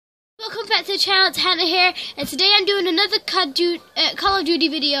Welcome back to the channel, it's Hannah here, and today I'm doing another Call of Duty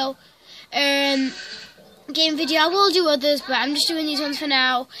video, game video. I will do others, but I'm just doing these ones for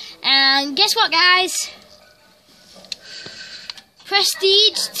now. And guess what, guys?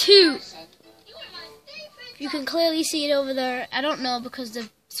 Prestige 2. You can clearly see it over there. I don't know because the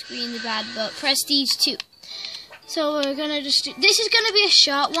screen is bad, but Prestige 2. So we're gonna just do, this is gonna be a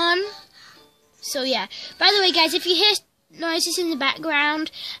short one. So yeah. By the way, guys, if you hear noises in the background,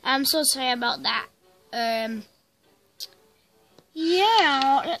 I'm so sorry about that.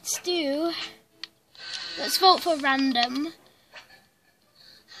 Yeah, let's vote for random.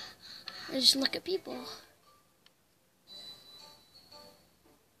 Let's just look at people.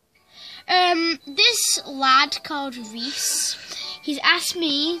 This lad called Reese, he's asked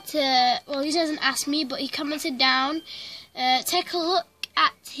me to, well, he hasn't asked me, but he commented down, take a look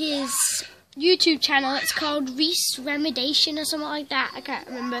at his YouTube channel. It's called Reese Remediation or something like that. I can't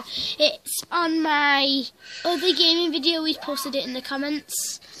remember. It's on my other gaming video. We posted it in the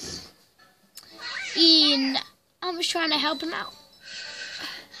comments. And I was trying to help him out.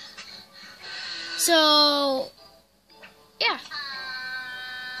 So, yeah.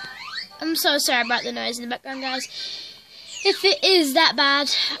 I'm so sorry about the noise in the background, guys. If it is that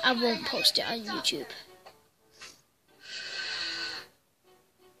bad, I won't post it on YouTube.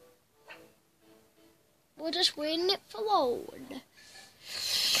 We're just waiting it for load.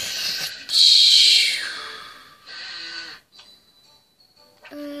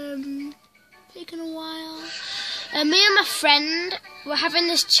 Taking a while. Me and my friend were having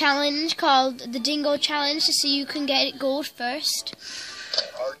this challenge called the Dingo Challenge to see who can get it gold first.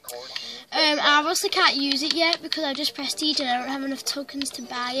 I obviously can't use it yet because I just prestige and I don't have enough tokens to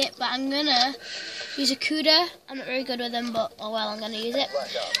buy it, but I'm gonna use a CUDA. I'm not very good with them, but oh well, I'm gonna use it.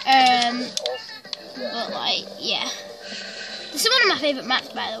 But like, yeah. This is one of my favourite maps,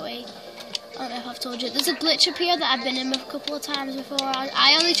 by the way. I don't know if I've told you. There's a glitch up here that I've been in a couple of times before.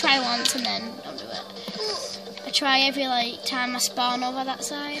 I only try once and then don't do it. I try every like time I spawn over that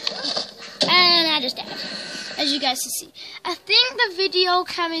side. And I just died. As you guys can see. I think the video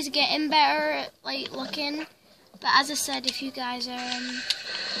cam is getting better, like looking. But as I said, if you guys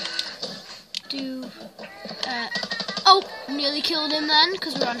oh, nearly killed him then,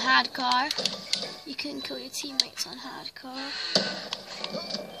 because we're on hardcore. You can kill your teammates on hardcore.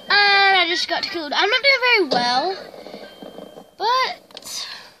 And I just got killed. I'm not doing very well, but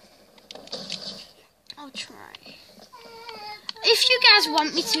I'll try. If you guys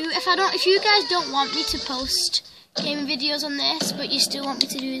want me to, if you guys don't want me to post gaming videos on this, but you still want me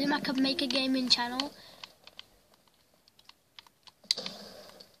to do them, I could make a gaming channel.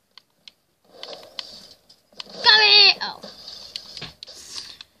 Got it! Oh.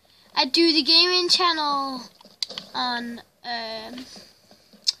 I do the gaming channel on, I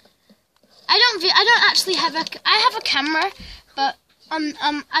don't actually have I have a camera, but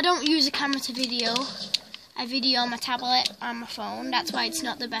I don't use a camera to video. I video on my tablet or my phone. That's why it's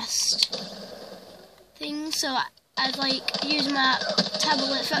not the best thing. So I like use my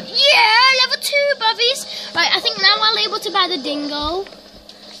tablet for, yeah, level 2 bobbies. Right, I think now I'm able to buy the Dingo.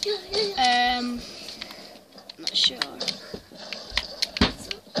 Not sure.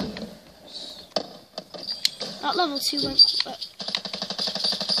 Not level 2 went, but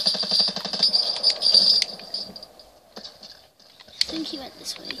I think he went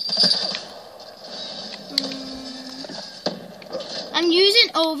this way. I'm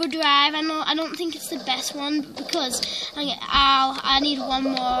using overdrive. I don't think it's the best one because I need one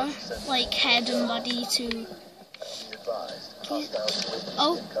more like head and body to.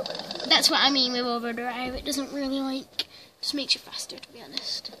 Oh, that's what I mean with overdrive. It doesn't really like, just makes you faster, to be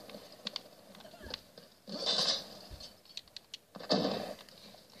honest.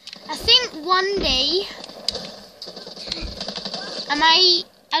 I think one day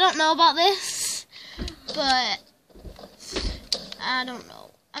I don't know about this, but I don't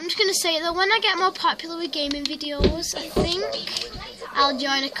know. I'm just gonna say that when I get more popular with gaming videos, I think I'll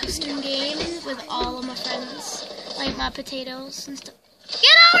join a custom game with all of my friends, like my potatoes and stuff.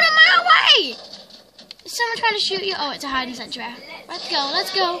 Get out of my way! Is someone trying to shoot you? Oh, it's a hiding sentry. Let's go,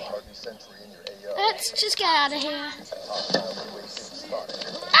 let's go. Let's just get out of here.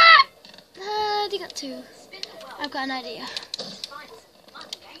 Ah! They got 2. I've got an idea.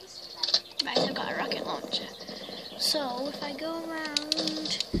 Right, I've got a rocket launcher. So, if I go around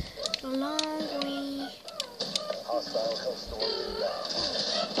the long way,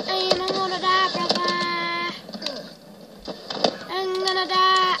 I'm gonna die, brother. I'm gonna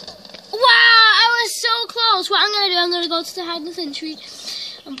die. Wow, I was so close. What I'm gonna do, I'm gonna go to the hiding sentry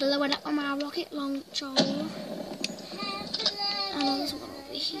and blow it up on my rocket launcher. And there's one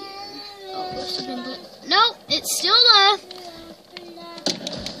over here. No, it's still there.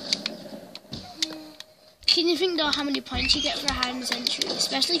 Can you think though how many points you get for a hidden sentry?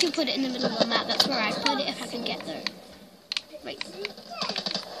 Especially if you put it in the middle of the map. That's where I put it if I can get there. Right.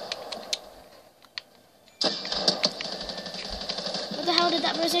 Where the hell did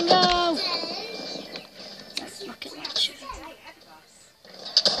that person go? That's rocket launcher.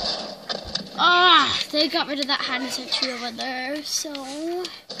 Ah, they got rid of that hidden sentry over there, so...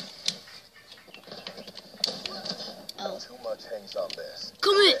 Oh. Too much hangs on this.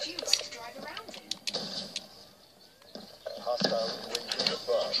 Come in!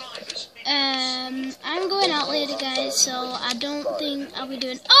 I'm going out later, guys, so I don't think I'll be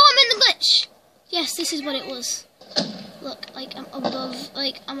doing... Oh, I'm in the glitch! Yes, this is what it was. Look, like, I'm above,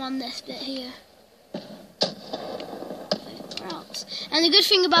 like, I'm on this bit here. And the good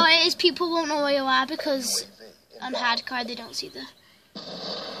thing about it is people won't know where you are because on hardcore they don't see the...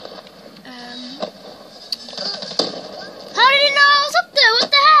 How did he know I was up there? What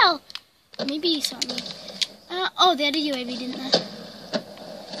the hell? Maybe he saw me. Oh, they had a UAV, didn't they?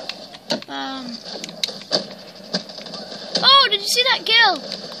 Oh, did you see that kill?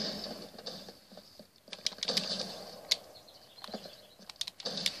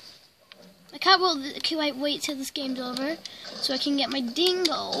 I can't wait till this game's over so I can get my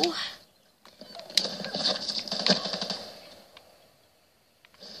dingo.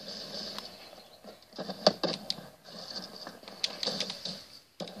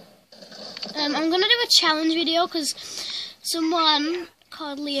 I'm gonna do a challenge video because someone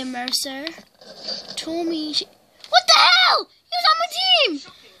called Leah Mercer told me what the hell? He was on my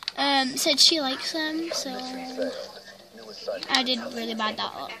team! Said she likes them, so I did really bad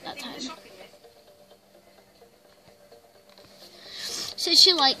that time. Said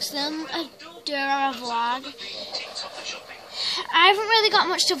she likes them. I do a vlog. I haven't really got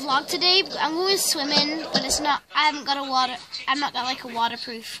much to vlog today. I'm going swimming, but it's not. I'm not got like a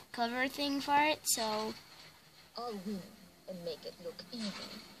waterproof cover thing for it, so. I'll win and make it look even.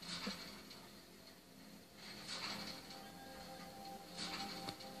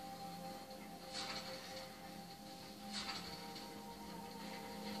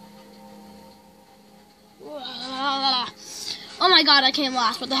 Oh my god, I came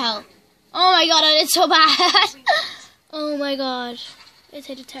last. What the hell? Oh my god, I did so bad. Oh my god. It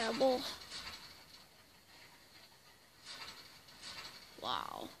did terrible.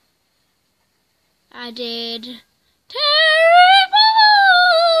 Wow. I did terrible.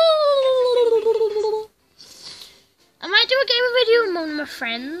 I might do a gaming video with one of my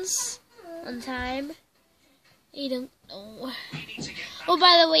friends one time. I don't know. Oh,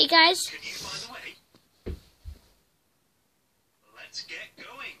 by the way, guys.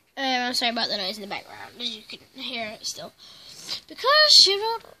 I'm sorry about the noise in the background. You can hear it still. Because you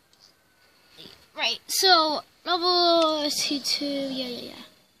don't... Right, so, level C2, yeah.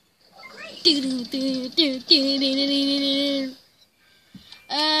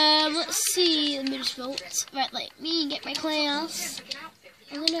 Let's see, let me just vote. Right, let me get my class.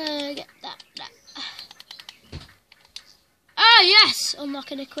 I'm gonna get that. Ah, yes!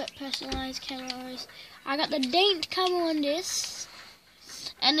 Unlock and equip personalized cameras. I got the Daint camera on this.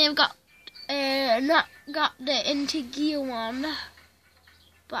 And they've got, not got the into gear one,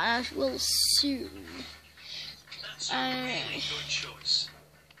 but I will soon.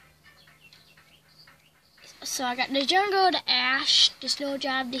 So I got the Jungle, the Ash, the Snow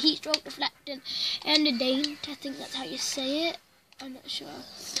Job, the Heat Stroke, Deflecting, and the Daint. I think that's how you say it. I'm not sure.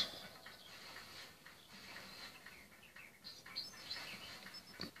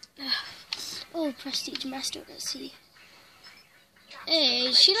 Oh, Prestige Master, let's see.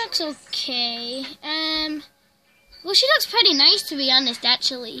 Hey, she looks okay. Well, she looks pretty nice, to be honest,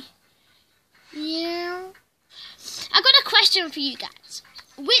 actually. Yeah. I've got a question for you guys.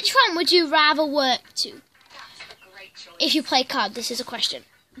 Which one would you rather work to? If you play COD, this is a question.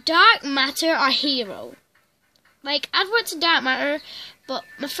 Dark Matter or Hero? Like, I'd work to Dark Matter, but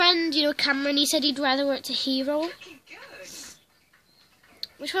my friend, Cameron, he said he'd rather work to Hero.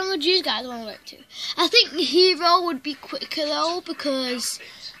 Which one would you guys want to work to? I think Hero would be quicker though because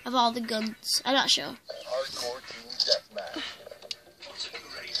of all the guns. I'm not sure.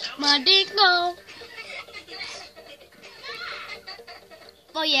 My dingo.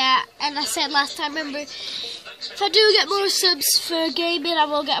 Oh yeah, and I said last time, remember, if I do get more subs for gaming, I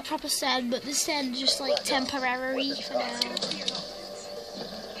will get a proper stand, but this stand is just like temporary for now.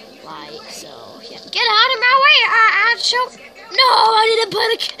 Like, so, yeah. Get out of my way, I choke. No, I didn't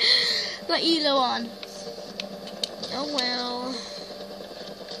put my Elo on. Oh well.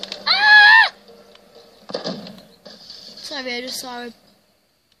 Ah! Sorry, I just saw a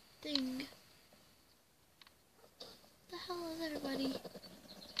thing. hell is everybody?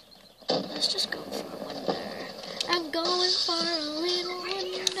 Let's just go for a wonder. I'm going for a little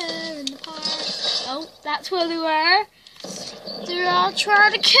wonder in the park. Oh, that's where they were. They're all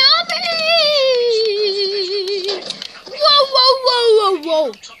trying to kill me! Whoa, whoa, whoa, whoa,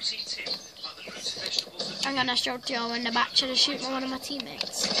 whoa! I'm gonna shoot Joe in the back to shoot one of my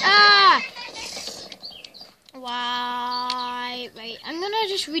teammates. Ah! Why? Right, I'm gonna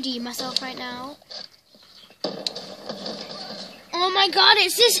just redeem myself right now. Oh my god,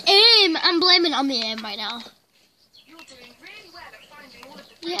 it's this aim! I'm blaming it on the aim right now.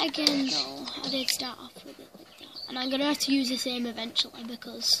 Yeah, again, though, I did start off with it like that. And I'm gonna have to use this aim eventually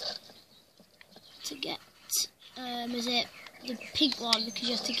because to get, is it the pink one? Because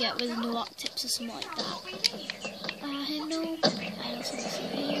you have to get with no lock tips or something like that. Hello. I also see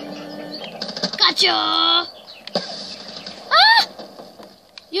here. Gotcha! Ah!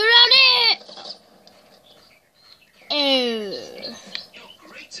 You're on it! Oh.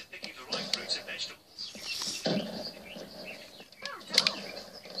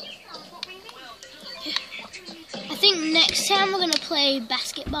 I think next time we're going to play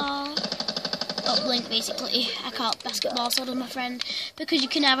basketball. Uplink basically. I call it basketball, so does my friend. Because you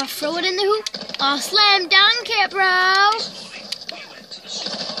can either throw it in the hoop or slam dunk it, bro.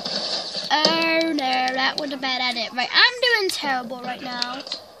 Oh no, that was a bad idea. Right, I'm doing terrible right now.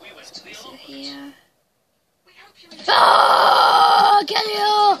 So here. Oh, get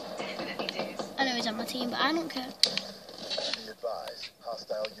you! I know he's on my team, but I don't care.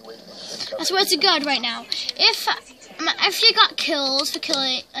 I swear to God, right now, if you got kills for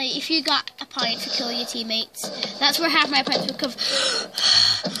killing, if you got a point for killing your teammates, that's where half my points would come.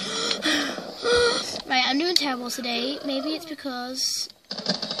 Right, I'm doing terrible today. Maybe it's because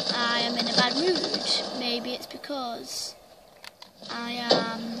I am in a bad mood. Maybe it's because I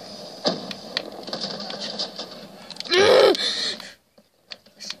am.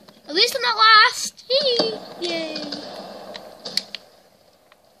 At least I'm not last. Yay!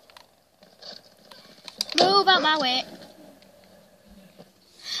 Move out my way.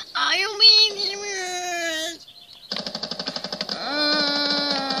 Are you mean?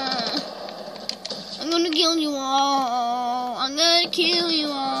 I'm gonna kill you all. I'm gonna kill you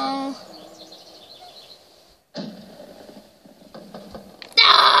all.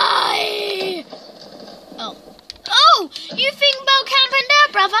 Die! Oh. Oh! You think about camping there,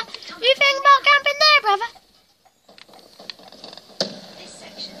 brother? You think about camping there, brother?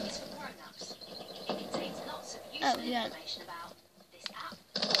 Oh, yeah.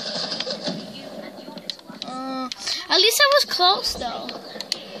 At least I was close though.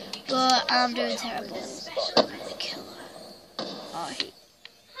 But I'm doing terrible. I'm a killer. Oh,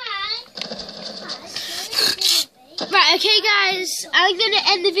 right, okay guys, I'm gonna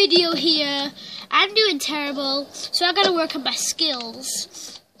end the video here. I'm doing terrible, so I gotta work on my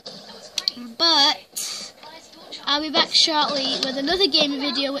skills. But I'll be back shortly with another gaming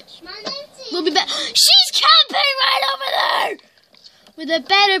video, which will be back. She's camping right over there! With a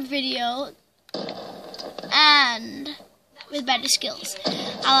better video and with better skills.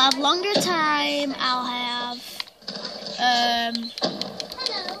 I'll have longer time. I'll have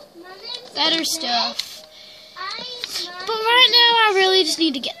better stuff. But right now, I really just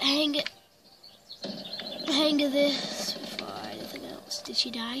need to get the hang of this before anything else. Did she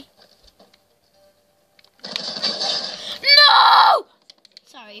die? No!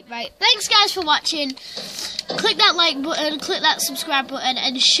 Sorry, right. Thanks guys for watching. Click that like button, click that subscribe button,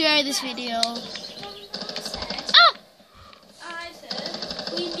 and share this video. Ah! I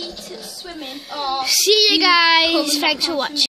said we need to swim in. See you guys. Thanks for watching.